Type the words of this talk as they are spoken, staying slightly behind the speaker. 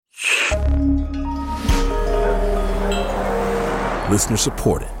Listener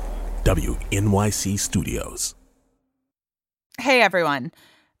supported. WNYC Studios. Hey, everyone.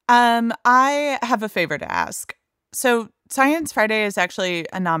 I have a favor to ask. So Science Friday is actually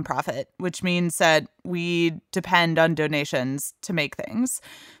a nonprofit, which means that we depend on donations to make things.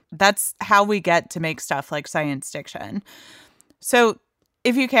 That's how we get to make stuff like Science Diction. So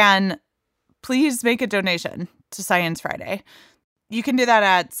if you can, please make a donation to Science Friday. You can do that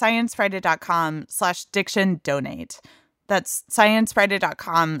at sciencefriday.com/dictiondonate. That's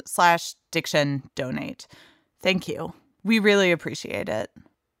sciencefriday.com/dictiondonate. Thank you. We really appreciate it.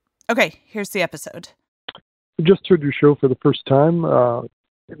 Okay, here's the episode. I just heard your show for the first time.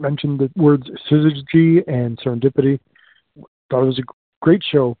 It mentioned the words syzygy and serendipity. Thought it was a great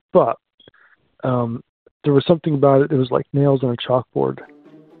show, but there was something about it that was like nails on a chalkboard.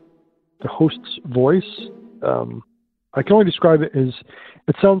 The host's voice, I can only describe it as,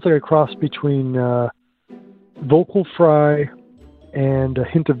 it sounds like a cross between Vocal Fry and a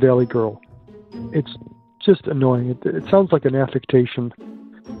hint of Valley Girl. It's just annoying. It sounds like an affectation.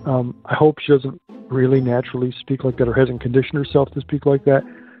 I hope she doesn't really naturally speak like that or hasn't conditioned herself to speak like that.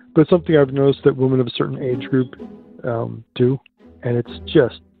 But it's something I've noticed that women of a certain age group do. And it's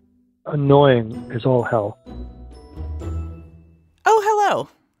just annoying as all hell. Oh, hello.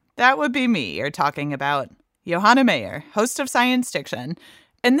 That would be me you're talking about. Johanna Mayer, host of Science Diction.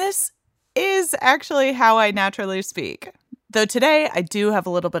 And this is actually how I naturally speak. Though today I do have a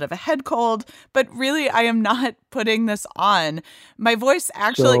little bit of a head cold, but really I am not putting this on. My voice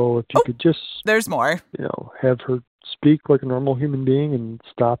actually... So if you could just... There's more. Have her speak like a normal human being and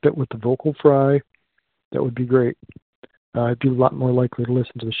stop it with the vocal fry, that would be great. I'd be a lot more likely to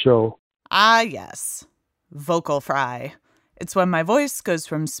listen to the show. Ah, yes. Vocal fry. It's when my voice goes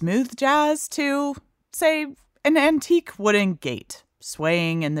from smooth jazz to, say, an antique wooden gate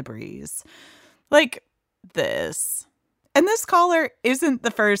swaying in the breeze. Like this. And this caller isn't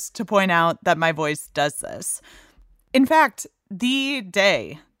the first to point out that my voice does this. In fact, the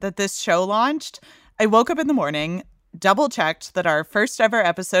day that this show launched, I woke up in the morning, double-checked that our first ever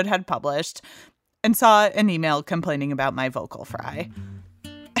episode had published, and saw an email complaining about my vocal fry.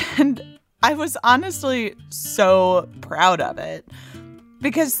 And I was honestly so proud of it.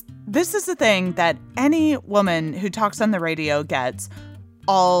 Because this is a thing that any woman who talks on the radio gets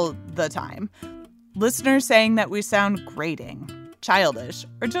all the time. Listeners saying that we sound grating, childish,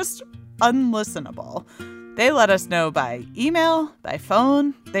 or just unlistenable. They let us know by email, by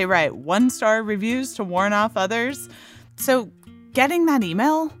phone. They write 1-star reviews to warn off others. So getting that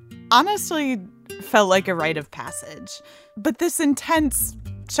email honestly felt like a rite of passage. But this intense,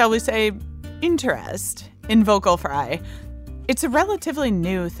 shall we say, interest in vocal fry, it's a relatively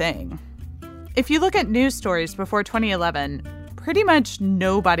new thing. If you look at news stories before 2011, pretty much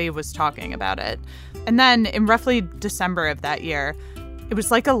nobody was talking about it. And then in roughly December of that year, it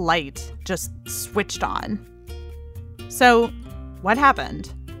was like a light just switched on. So what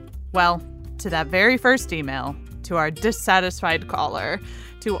happened? Well, to that very first email, to our dissatisfied caller,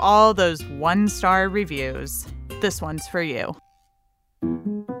 to all those 1-star reviews, this one's for you.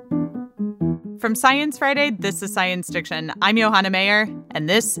 From Science Friday, this is Science Diction. I'm Johanna Mayer, and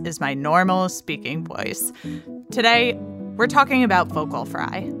this is my normal speaking voice. Today, we're talking about vocal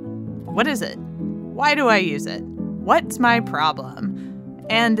fry. What is it? Why do I use it? What's my problem?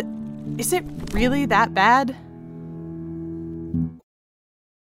 And is it really that bad?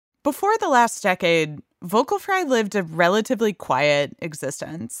 Before the last decade, vocal fry lived a relatively quiet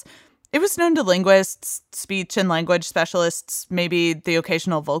existence. It was known to linguists, speech and language specialists, maybe the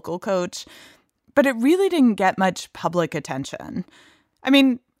occasional vocal coach, but it really didn't get much public attention. I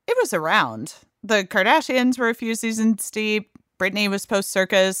mean, it was around. The Kardashians were a few seasons deep. Britney was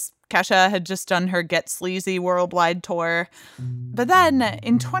post-circus. Kesha had just done her Get Sleazy worldwide tour. But then,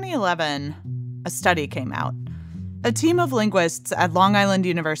 in 2011, a study came out. A team of linguists at Long Island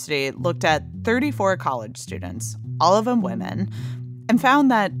University looked at 34 college students, all of them women, and found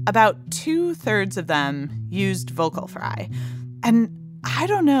that about 2/3 of them used vocal fry. And I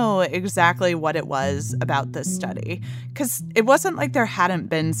don't know exactly what it was about this study, because it wasn't like there hadn't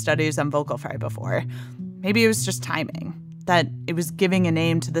been studies on vocal fry before. Maybe it was just timing, that it was giving a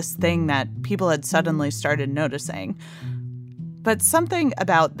name to this thing that people had suddenly started noticing. But something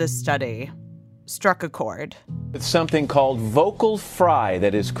about this study struck a chord. With something called vocal fry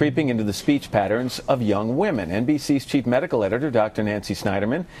that is creeping into the speech patterns of young women. NBC's chief medical editor, Dr. Nancy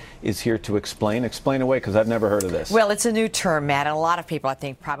Snyderman, is here to explain. Explain away, because I've never heard of this. Well, it's a new term, Matt, and a lot of people, I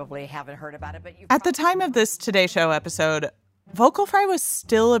think, probably haven't heard about it. But at the time of this Today Show episode, vocal fry was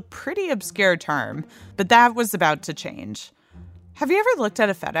still a pretty obscure term, but that was about to change. Have you ever looked at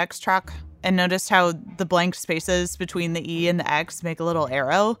a FedEx truck? and noticed how the blank spaces between the E and the X make a little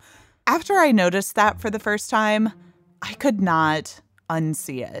arrow? After I noticed that for the first time, I could not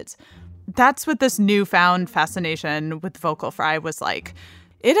unsee it. That's what this newfound fascination with vocal fry was like.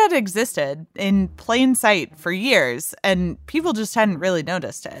 It had existed in plain sight for years, and people just hadn't really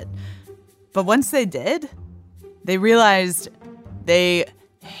noticed it. But once they did, they realized they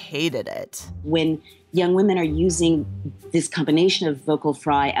hated it. When young women are using this combination of vocal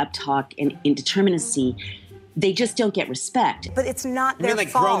fry, uptalk, and indeterminacy, they just don't get respect. But it's not their like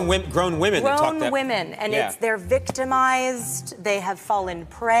fault. grown women that talk that. Grown women, and they're victimized. They have fallen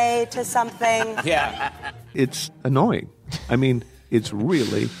prey to something. Yeah. It's annoying. I mean, it's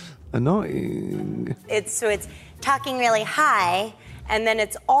really annoying. It's talking really high, and then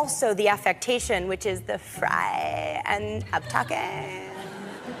it's also the affectation, which is the fry and uptalking.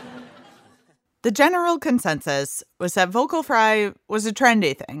 The general consensus was that vocal fry was a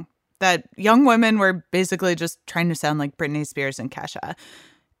trendy thing, that young women were basically just trying to sound like Britney Spears and Kesha,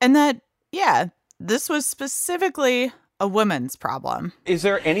 and that, this was specifically a woman's problem. Is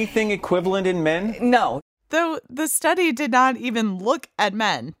there anything equivalent in men? No. Though the study did not even look at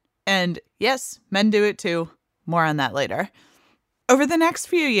men. And yes, men do it too. More on that later. Over the next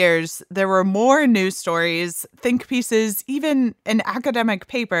few years, there were more news stories, think pieces, even an academic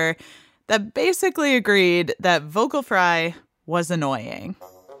paper that basically agreed that vocal fry was annoying.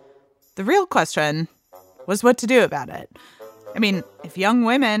 The real question was what to do about it. I mean, if young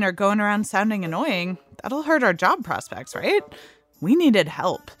women are going around sounding annoying, that'll hurt our job prospects, right? We needed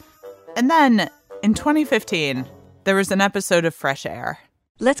help. And then, in 2015, there was an episode of Fresh Air.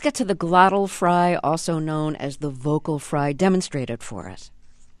 Let's get to the glottal fry, also known as the vocal fry, demonstrated for us.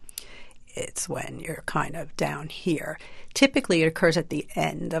 It's when you're kind of down here. Typically, it occurs at the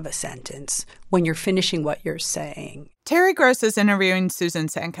end of a sentence, when you're finishing what you're saying. Terry Gross is interviewing Susan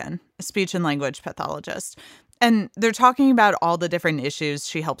Sankin, a speech and language pathologist, and they're talking about all the different issues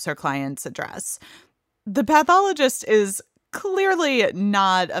she helps her clients address. The pathologist is clearly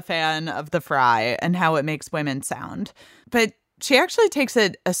not a fan of the fry and how it makes women sound, but she actually takes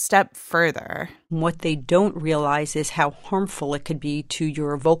it a step further. What they don't realize is how harmful it could be to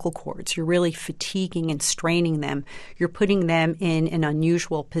your vocal cords. You're really fatiguing and straining them. You're putting them in an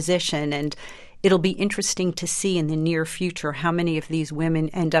unusual position, and it'll be interesting to see in the near future how many of these women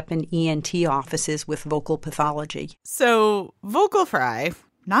end up in ENT offices with vocal pathology. So, vocal fry,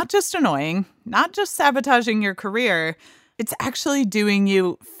 not just annoying, not just sabotaging your career, it's actually doing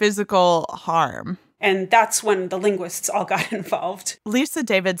you physical harm. And that's when the linguists all got involved. Lisa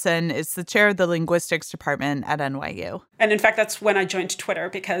Davidson is the chair of the linguistics department at NYU. And in fact, that's when I joined Twitter,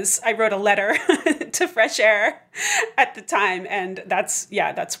 because I wrote a letter to Fresh Air at the time. And that's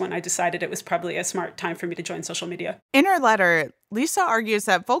when I decided it was probably a smart time for me to join social media. In her letter, Lisa argues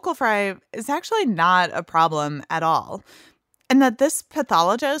that vocal fry is actually not a problem at all. And that this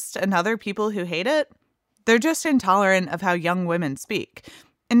pathologist and other people who hate it, they're just intolerant of how young women speak.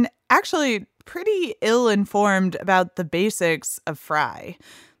 And actually pretty ill-informed about the basics of fry.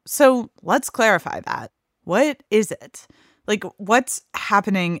 So let's clarify that. What is it? Like, what's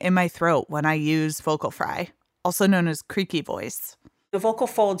happening in my throat when I use vocal fry, also known as creaky voice? The vocal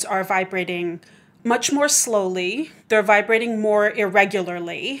folds are vibrating much more slowly. They're vibrating more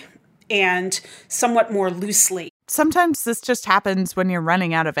irregularly and somewhat more loosely. Sometimes this just happens when you're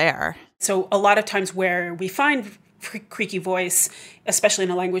running out of air. So a lot of times where we find creaky voice, especially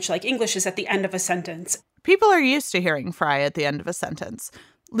in a language like English, is at the end of a sentence. People are used to hearing fry at the end of a sentence.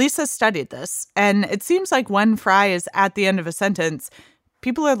 Lisa studied this, and it seems like when fry is at the end of a sentence,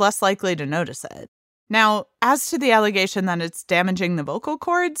 people are less likely to notice it. Now, as to the allegation that it's damaging the vocal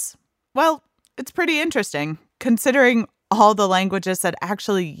cords, well, it's pretty interesting, considering all the languages that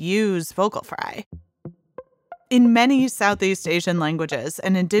actually use vocal fry. In many Southeast Asian languages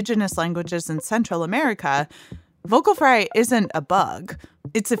and indigenous languages in Central America, vocal fry isn't a bug,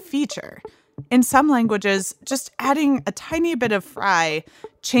 it's a feature. In some languages, just adding a tiny bit of fry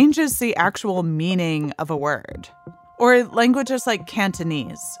changes the actual meaning of a word. Or languages like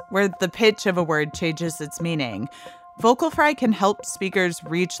Cantonese, where the pitch of a word changes its meaning. Vocal fry can help speakers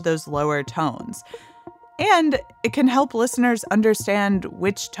reach those lower tones. And it can help listeners understand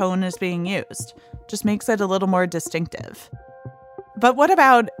which tone is being used. Just makes it a little more distinctive. But what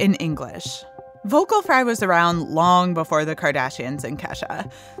about in English? Vocal fry was around long before the Kardashians and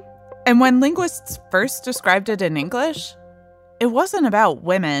Kesha. And when linguists first described it in English, it wasn't about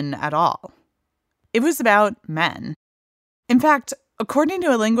women at all. It was about men. In fact, according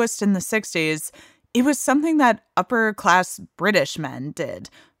to a linguist in the 60s, it was something that upper-class British men did,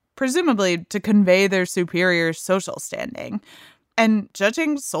 presumably to convey their superior social standing. And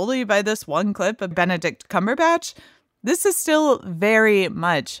judging solely by this one clip of Benedict Cumberbatch, this is still very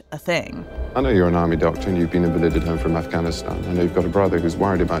much a thing. I know you're an army doctor and you've been invalided home from Afghanistan. I know you've got a brother who's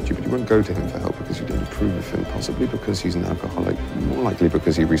worried about you, but you won't go to him for help because you don't approve of him, possibly because he's an alcoholic, more likely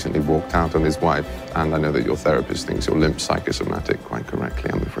because he recently walked out on his wife. And I know that your therapist thinks you're limp psychosomatic quite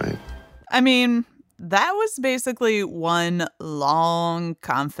correctly, I'm afraid. I mean, that was basically one long,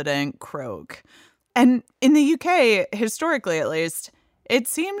 confident croak. And in the UK, historically at least, it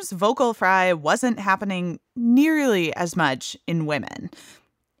seems vocal fry wasn't happening nearly as much in women.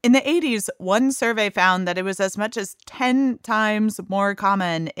 In the 80s, one survey found that it was as much as 10 times more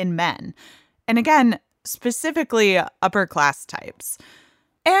common in men. And again, specifically upper class types.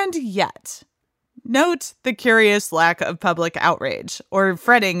 And yet, note the curious lack of public outrage or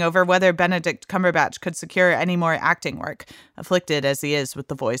fretting over whether Benedict Cumberbatch could secure any more acting work, afflicted as he is with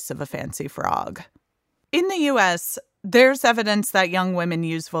the voice of a fancy frog. In the US, there's evidence that young women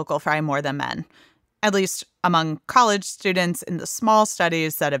use vocal fry more than men, at least among college students in the small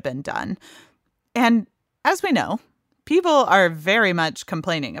studies that have been done. And as we know, people are very much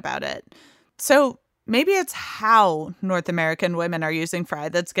complaining about it. So maybe it's how North American women are using fry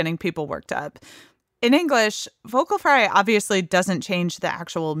that's getting people worked up. In English, vocal fry obviously doesn't change the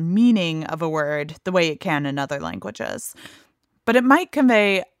actual meaning of a word the way it can in other languages. But it might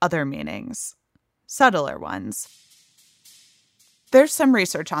convey other meanings, subtler ones. There's some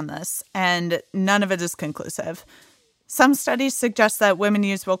research on this, and none of it is conclusive. Some studies suggest that women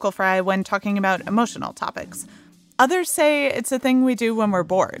use vocal fry when talking about emotional topics. Others say it's a thing we do when we're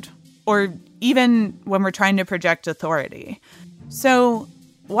bored, or even when we're trying to project authority. So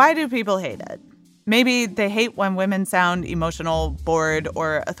why do people hate it? Maybe they hate when women sound emotional, bored,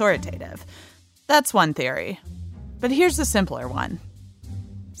 or authoritative. That's one theory. But here's a simpler one.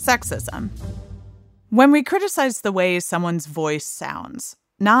 Sexism. When we criticize the way someone's voice sounds,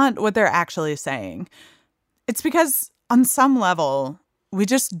 not what they're actually saying, it's because on some level, we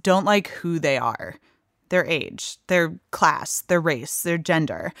just don't like who they are. Their age, their class, their race, their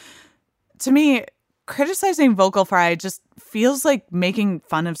gender. To me, criticizing vocal fry just feels like making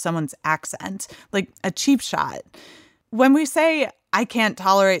fun of someone's accent, like a cheap shot. When we say, I can't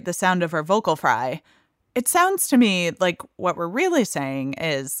tolerate the sound of her vocal fry, it sounds to me like what we're really saying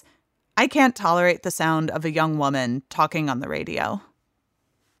is, I can't tolerate the sound of a young woman talking on the radio.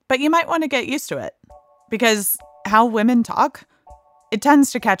 But you might want to get used to it, because how women talk, it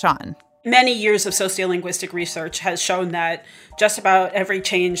tends to catch on. Many years of sociolinguistic research has shown that just about every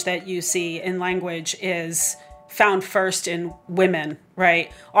change that you see in language is found first in women,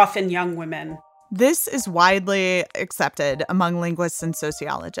 right? Often young women. This is widely accepted among linguists and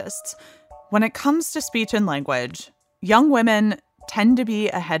sociologists. When it comes to speech and language, young women tend to be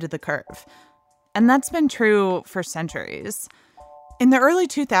ahead of the curve. And that's been true for centuries. In the early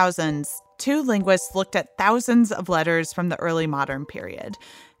 2000s, two linguists looked at thousands of letters from the early modern period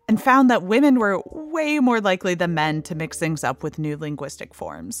and found that women were way more likely than men to mix things up with new linguistic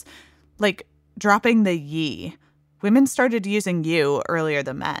forms. Like dropping the ye. Women started using you earlier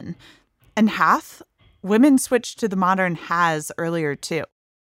than men. And hath, women switched to the modern has earlier too.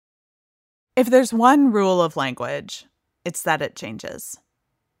 If there's one rule of language, it's that it changes.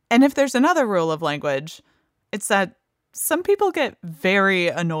 And if there's another rule of language, it's that some people get very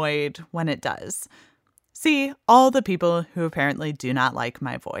annoyed when it does. See, all the people who apparently do not like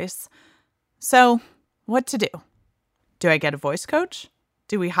my voice. So, what to do? Do I get a voice coach?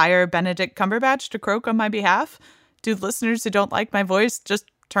 Do we hire Benedict Cumberbatch to croak on my behalf? Do listeners who don't like my voice just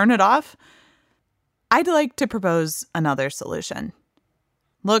turn it off? I'd like to propose another solution.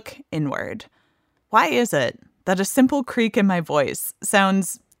 Look inward. Why is it that a simple creak in my voice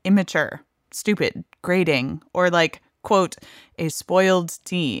sounds immature, stupid, grating, or like, quote, a spoiled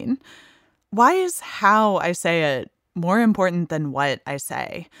teen? Why is how I say it more important than what I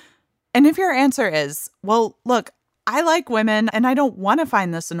say? And if your answer is, well, look, I like women and I don't want to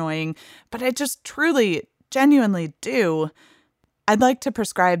find this annoying, but I just truly, genuinely do, I'd like to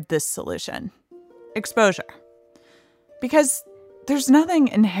prescribe this solution. Exposure. Because there's nothing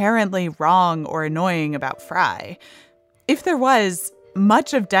inherently wrong or annoying about fry. If there was,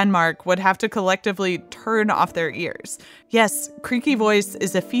 much of Denmark would have to collectively turn off their ears. Yes, creaky voice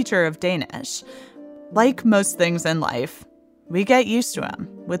is a feature of Danish. Like most things in life, we get used to them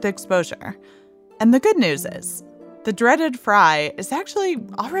with exposure. And the good news is, the dreaded fry is actually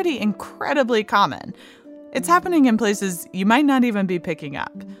already incredibly common. It's happening in places you might not even be picking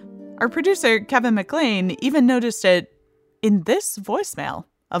up. Our producer, Kevin McLean, even noticed it in this voicemail,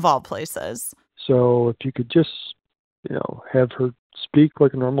 of all places. So if you could just, have her speak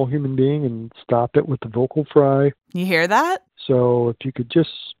like a normal human being and stop it with the vocal fry. You hear that? So if you could just,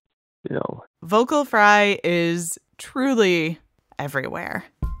 Vocal fry is truly everywhere.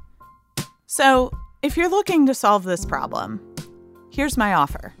 So if you're looking to solve this problem, here's my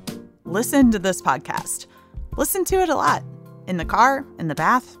offer. Listen to this podcast. Listen to it a lot. In the car, in the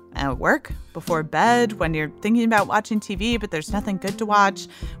bath, at work, before bed, when you're thinking about watching TV but there's nothing good to watch,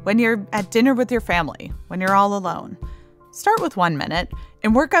 when you're at dinner with your family, when you're all alone. Start with 1 minute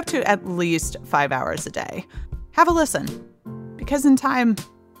and work up to at least 5 hours a day. Have a listen. Because in time,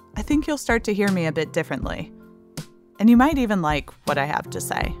 I think you'll start to hear me a bit differently. And you might even like what I have to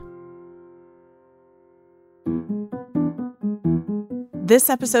say. This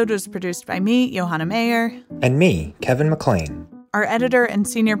episode was produced by me, Johanna Mayer. And me, Kevin McLean. Our editor and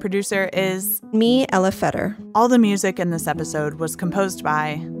senior producer is... me, Ella Fetter. All the music in this episode was composed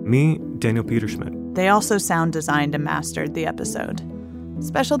by... me, Daniel Peterschmidt. They also sound designed and mastered the episode.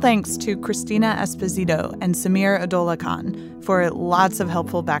 Special thanks to Christina Esposito and Samir Adola Khan for lots of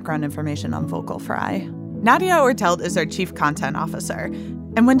helpful background information on Vocal Fry. Nadia Ortelt is our chief content officer,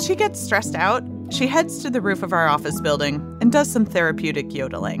 and when she gets stressed out, she heads to the roof of our office building and does some therapeutic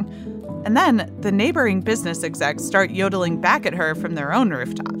yodeling. And then the neighboring business execs start yodeling back at her from their own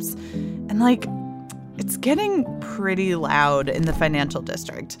rooftops. And it's getting pretty loud in the financial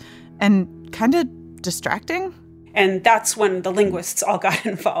district and kind of distracting. And that's when the linguists all got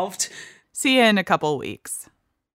involved. See you in a couple weeks.